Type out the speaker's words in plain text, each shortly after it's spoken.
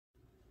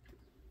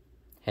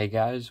Hey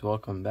guys,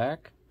 welcome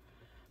back.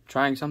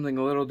 Trying something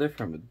a little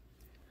different,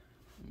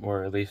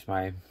 or at least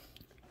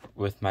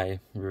with my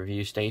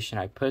review station.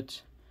 I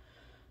put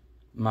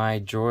my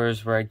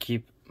drawers where I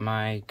keep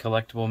my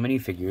collectible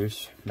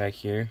minifigures back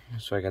here,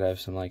 so I gotta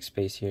have some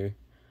space here.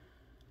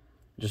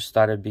 Just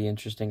thought it'd be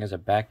interesting as a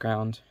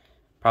background.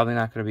 Probably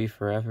not gonna be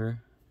forever,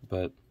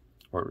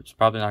 or it's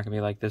probably not gonna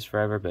be like this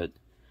forever, but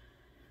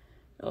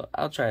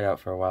I'll try it out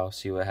for a while,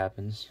 see what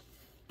happens.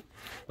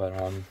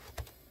 But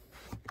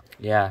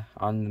yeah,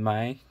 on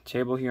my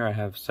table here I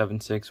have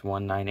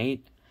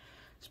 76198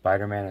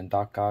 Spider-Man and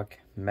Doc Ock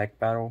Mech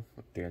Battle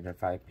with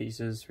 305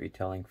 pieces,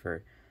 retailing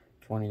for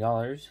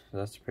 $20, so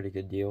that's a pretty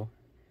good deal.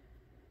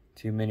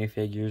 2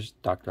 minifigures,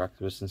 Dr.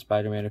 Octopus and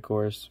Spider-Man, of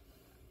course.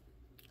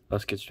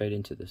 Let's get straight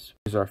into this.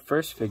 Here's our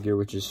first figure,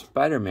 which is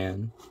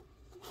Spider-Man,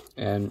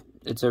 and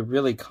it's a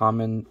really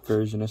common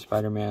version of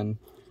Spider-Man.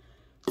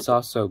 It's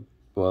also,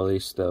 well, at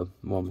least the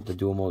one with the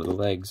dual molded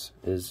legs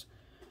is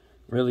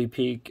really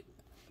peak.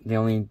 The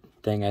only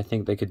thing I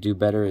think they could do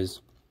better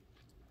is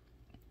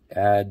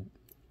add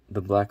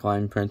the black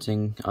line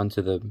printing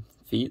onto the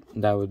feet.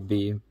 That would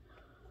be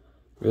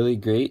really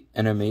great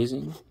and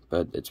amazing,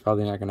 but it's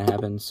probably not going to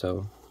happen,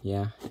 so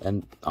yeah.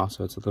 And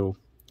also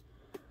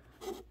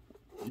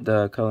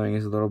the coloring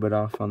is a little bit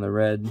off on the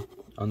red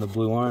on the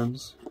blue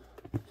arms,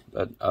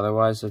 but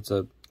otherwise it's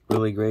a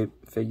really great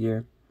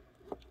figure.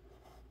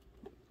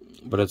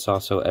 But it's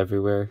also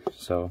everywhere,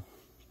 so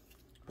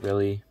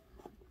really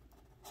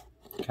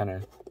kind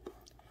of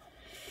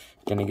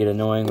gonna get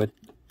annoying with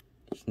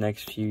these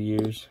next few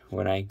years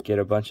when I get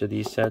a bunch of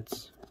these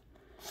sets.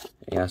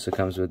 It also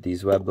comes with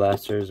these web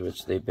blasters,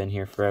 which they've been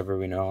here forever.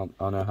 We all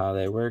know how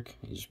they work.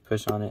 You just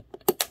push on it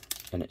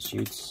and it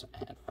shoots.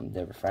 I'm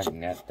never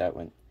finding that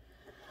went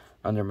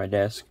under my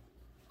desk.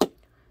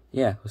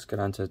 Yeah, let's get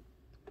on to the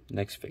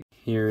next figure.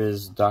 Here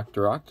is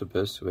Dr.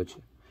 Octopus, which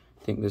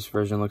I think this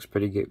version looks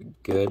pretty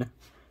good.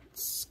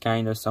 It's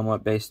kind of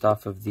somewhat based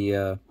off of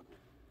the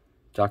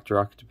Dr.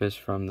 Octopus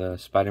from the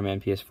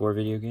Spider-Man PS4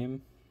 video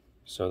game,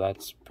 so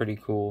that's pretty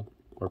cool,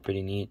 or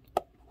pretty neat.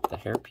 The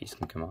hairpiece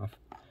can come off.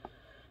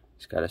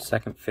 He's got a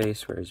second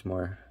face where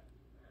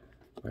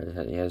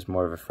he has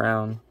more of a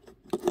frown.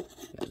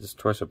 Yeah, this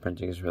torso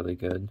printing is really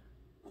good.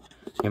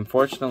 He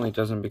unfortunately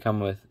doesn't come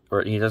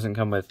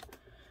with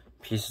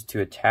pieces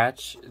to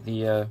attach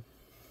the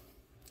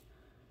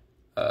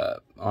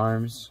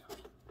arms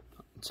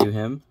to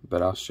him,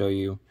 but I'll show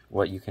you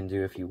what you can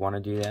do if you want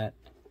to do that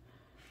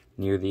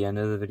near the end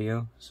of the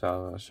video, so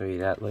I'll show you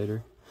that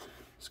later.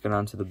 Let's get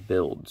on to the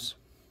builds.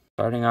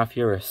 Starting off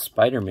here with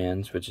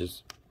Spider-Man's, which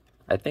is,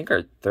 I think,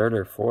 our third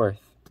or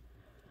fourth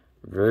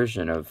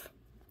version of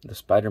the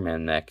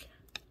Spider-Man mech.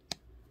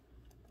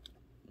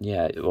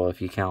 Yeah, well,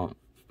 if you count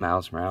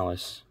Miles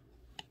Morales,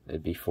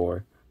 it'd be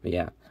 4. But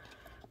yeah,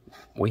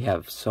 we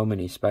have so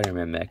many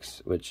Spider-Man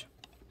mechs, which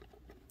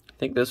I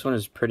think this one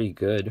is pretty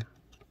good.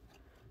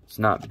 It's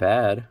not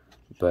bad,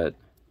 but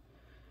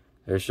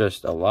there's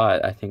just a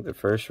lot. I think the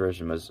first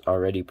version was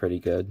already pretty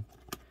good.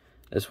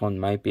 This one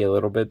might be a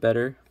little bit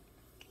better,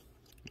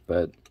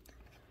 but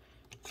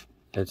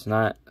it's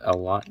not a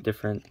lot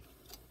different.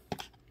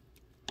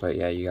 But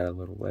yeah, you got a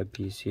little web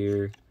piece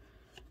here.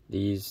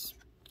 These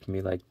can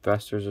be like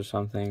thrusters or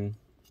something.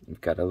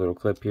 You've got a little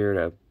clip here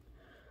to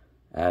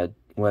add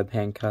web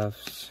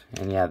handcuffs.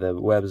 And yeah, the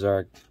webs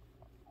are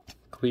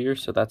clear,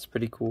 so that's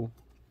pretty cool.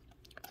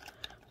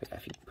 But yeah,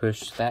 if you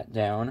push that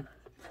down,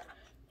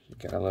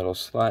 you got a little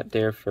slot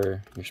there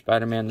for your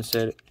Spider-Man to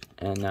sit,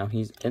 and now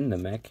he's in the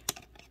mech.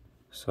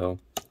 So,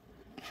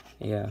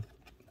 yeah,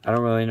 I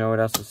don't really know what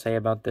else to say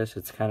about this.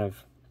 It's kind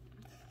of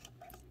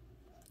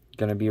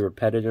gonna be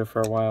repetitive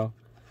for a while.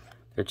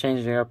 They're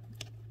changing up,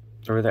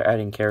 or they're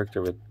adding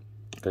character with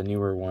the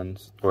newer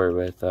ones, or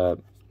with the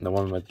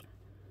one with.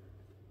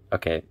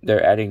 Okay,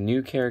 they're adding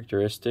new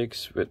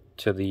characteristics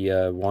to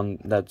the one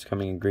that's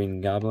coming in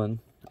Green Goblin.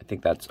 I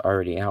think that's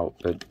already out,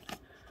 but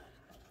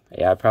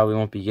yeah, I probably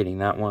won't be getting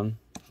that one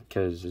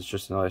because it's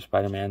just another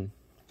Spider-Man.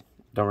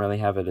 Don't really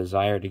have a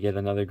desire to get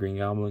another Green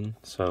Goblin,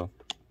 so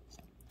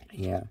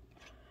yeah.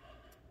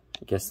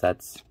 I guess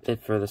that's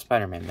it for the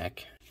Spider-Man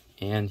mech.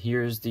 And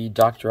here's the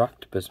Dr.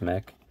 Octopus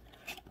mech,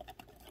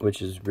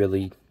 which is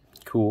really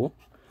cool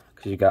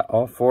because you got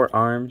all 4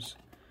 arms,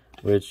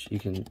 which you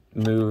can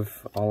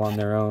move all on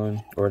their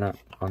own, or not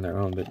on their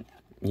own, but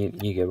you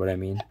get what I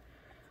mean.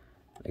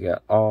 They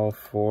got all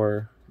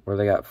 4, or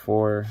they got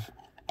 4.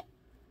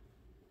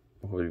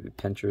 What would it be,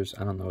 pinchers?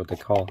 I don't know what they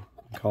call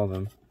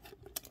them.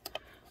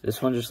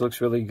 This one just looks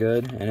really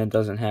good, and it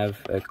doesn't have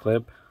a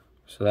clip,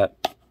 so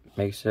that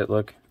makes it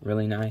look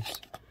really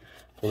nice.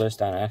 Pull this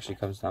down, it actually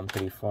comes down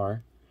pretty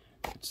far.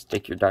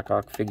 Stick your Doc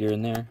Ock figure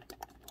in there,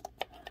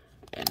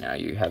 and now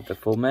you have the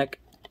full mech,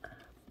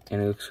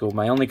 and it looks cool.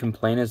 My only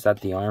complaint is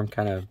that the arm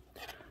kind of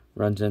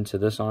runs into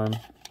this arm,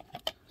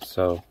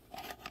 so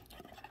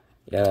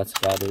yeah, that's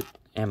about it.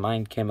 And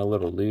mine came a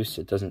little loose,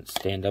 it doesn't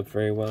stand up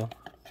very well.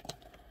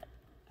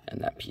 And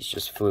that piece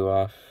just flew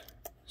off,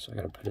 so I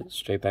gotta put it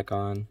straight back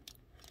on.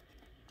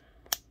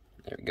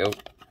 There we go.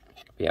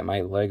 But yeah,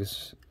 my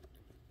legs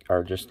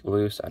are just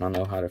loose. I don't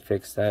know how to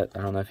fix that. I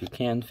don't know if you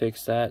can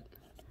fix that,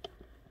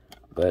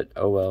 but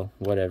oh well,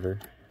 whatever.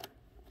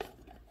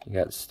 You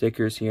got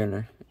stickers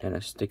here and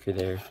a sticker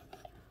there.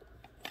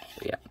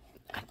 So yeah,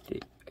 I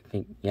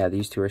think yeah,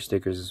 these two are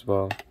stickers as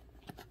well.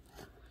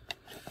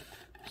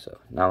 So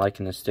not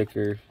liking the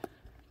sticker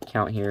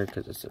count here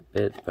because it's a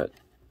bit, but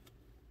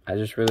I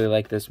just really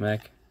like this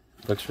mech.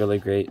 Looks really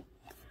great.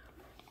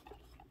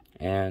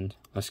 And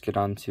let's get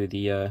on to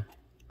the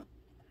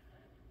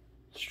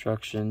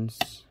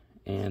instructions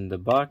and the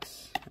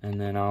box, and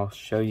then I'll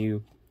show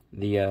you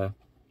the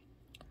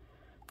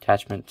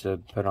attachment to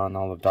put on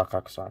all of Doc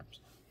Ock's arms.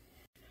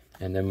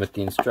 And then with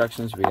the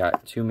instructions, we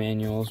got 2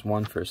 manuals,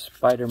 one for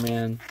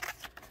Spider-Man.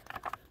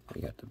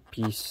 We got the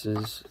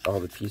pieces, all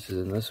the pieces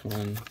in this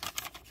one.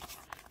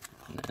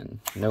 And then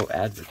no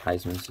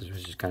advertisements,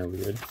 which is kind of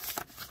weird.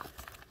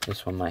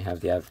 This one might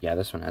have the, yeah,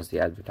 this one has the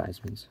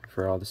advertisements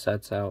for all the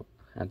sets out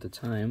at the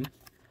time.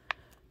 I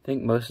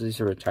think most of these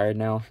are retired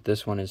now.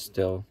 This one is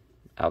still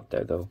out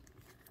there though,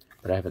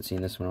 but I haven't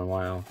seen this one in a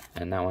while,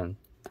 and that one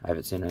I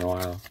haven't seen in a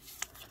while.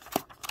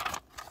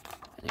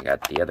 And you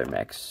got the other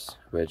mechs,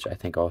 which I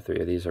think all 3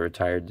 of these are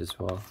retired as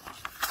well.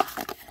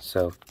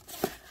 So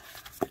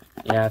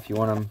yeah, if you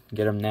want them,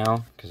 get them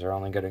now, because they're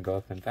only going to go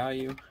up in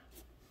value.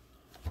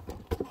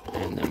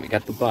 And then we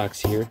got the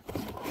box here,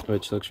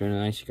 which looks really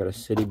nice. You got a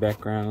city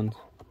background.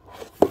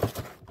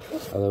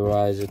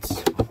 Otherwise,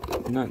 it's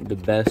not the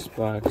best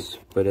box,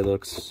 but it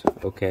looks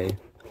okay.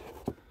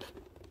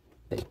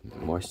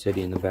 More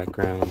city in the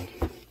background.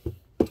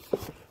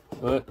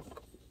 But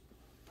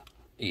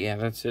yeah,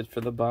 that's it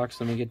for the box.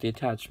 Let me get the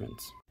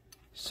attachments.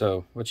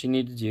 So what you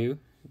need to do,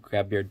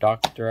 grab your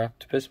Dr.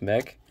 Octopus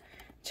mech,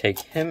 take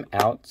him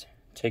out,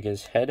 take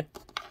his head,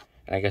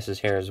 and I guess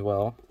his hair as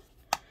well,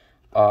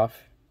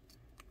 off.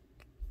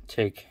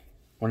 Take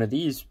one of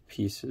these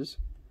pieces,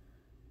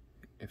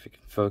 if it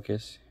can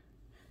focus,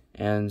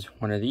 and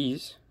one of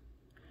these.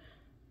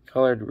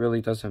 Colored really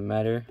doesn't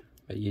matter,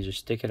 but you just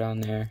stick it on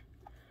there.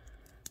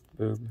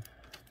 Boop,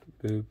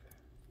 boop.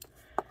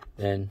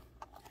 Then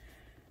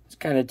it's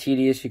kind of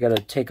tedious. You got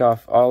to take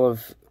off all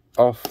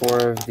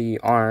 4 of the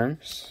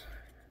arms.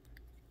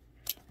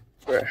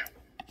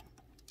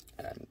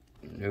 And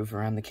move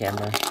around the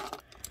camera,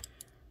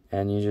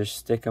 and you just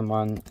stick them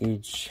on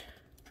each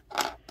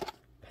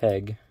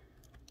peg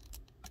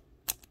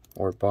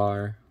or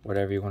bar,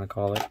 whatever you want to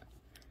call it.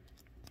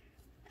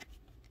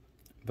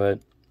 But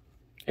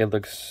it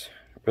looks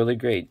really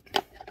great.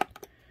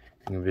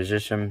 You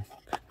can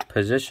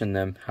position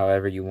them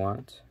however you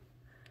want,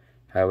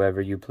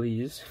 however you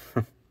please.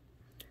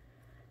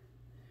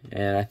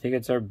 And I think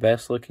it's our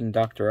best looking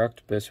Dr.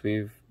 Octopus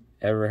we've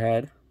ever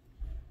had,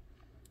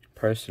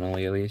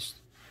 personally at least.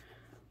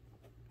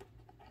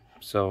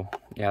 So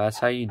yeah, that's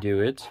how you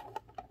do it.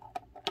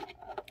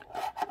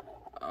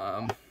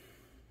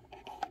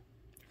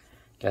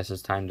 Guess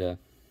it's time to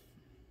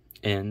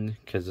end,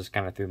 because this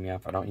kind of threw me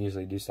off. I don't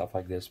usually do stuff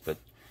like this, but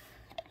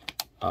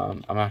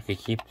I'm not gonna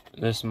keep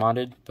this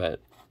modded,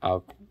 but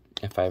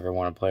if I ever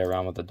want to play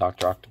around with the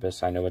Dr.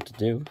 Octopus, I know what to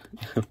do.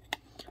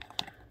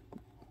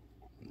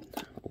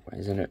 Why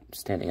isn't it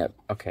standing up?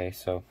 Okay,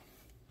 so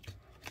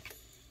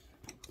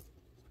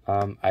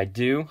I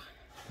do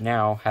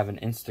now have an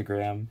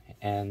Instagram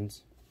and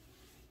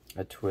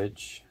a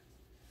Twitch.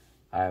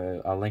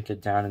 I'll link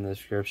it down in the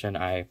description.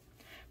 I've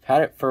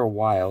had it for a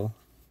while.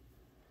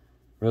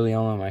 Really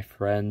only my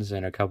friends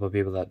and a couple of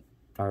people that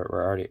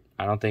were already,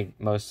 I don't think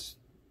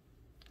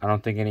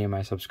any of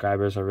my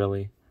subscribers are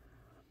really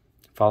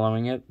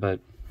following it, but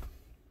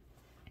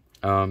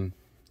I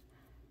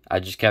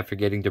just kept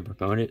forgetting to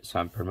promote it, so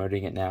I'm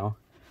promoting it now.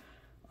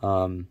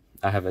 I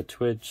have a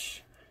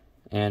Twitch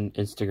and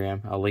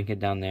Instagram. I'll link it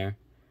down there.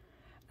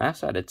 I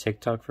also had a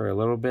TikTok for a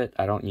little bit.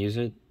 I don't use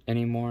it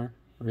anymore,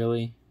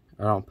 really.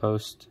 I don't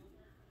post.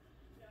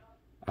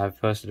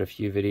 I've posted a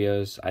few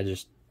videos. I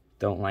just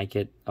don't like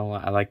it a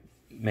lot. I like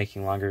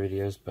making longer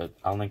videos, but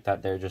I'll link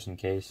that there just in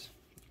case.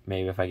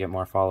 Maybe if I get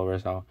more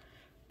followers, I'll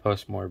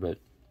post more, but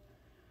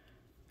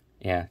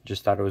yeah,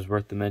 just thought it was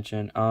worth the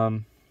mention.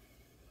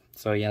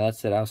 So yeah,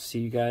 that's it. I'll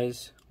see you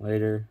guys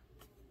later.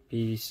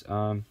 Peace.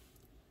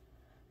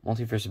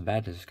 Multiverse of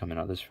Badness is coming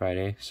out this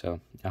Friday, so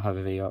I'll have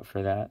a video up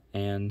for that,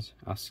 and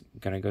I'm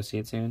gonna go see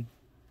it soon.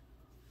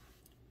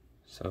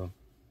 So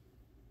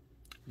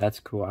that's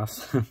cool.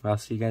 I'll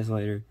see you guys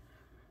later.